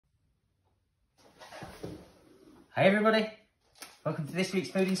Hi everybody, welcome to this week's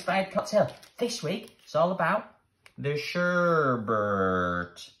food inspired cocktail. This week it's all about the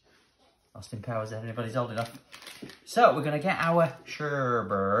sherbet. Austin Powers, everybody's old enough. So we're going to get our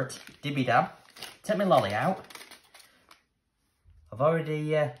sherbet, DipDab. Take my lolly out. I've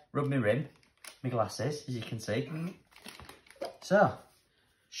already rubbed my rim, my glasses, as you can see. So,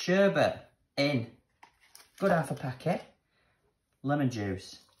 sherbet in, good half a packet. Lemon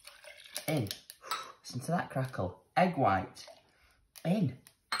juice in. Listen to that crackle. Egg white in.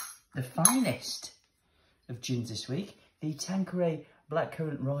 The finest of gins this week, the Tanqueray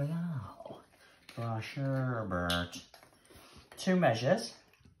Blackcurrant Royale for our sherbet. 2 measures.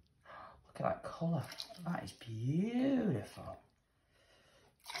 Look at that colour. That is beautiful.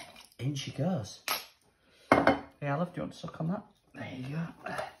 In she goes. Yeah, love, do you want to suck on that? There you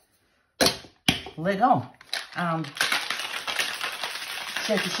go. Lid on. And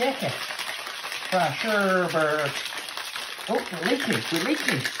shaky, shaky. For our sherbet. Oh, we're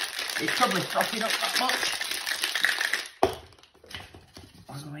leaking. It's probably frothing up that much.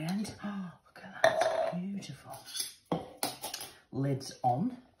 On my end. Oh, look at that. It's beautiful. Lid's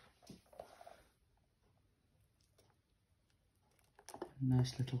on.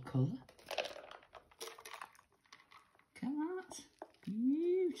 Nice little colour. Look at that.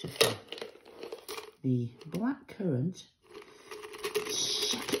 Beautiful. The blackcurrant.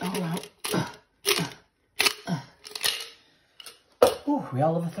 Shake it all out. Ooh, we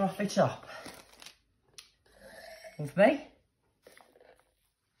all have a frothy top. With me.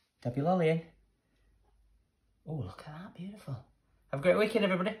 Dab your lolly in. Oh, look at that. Beautiful. Have a great weekend,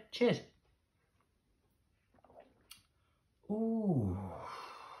 everybody. Cheers. Ooh.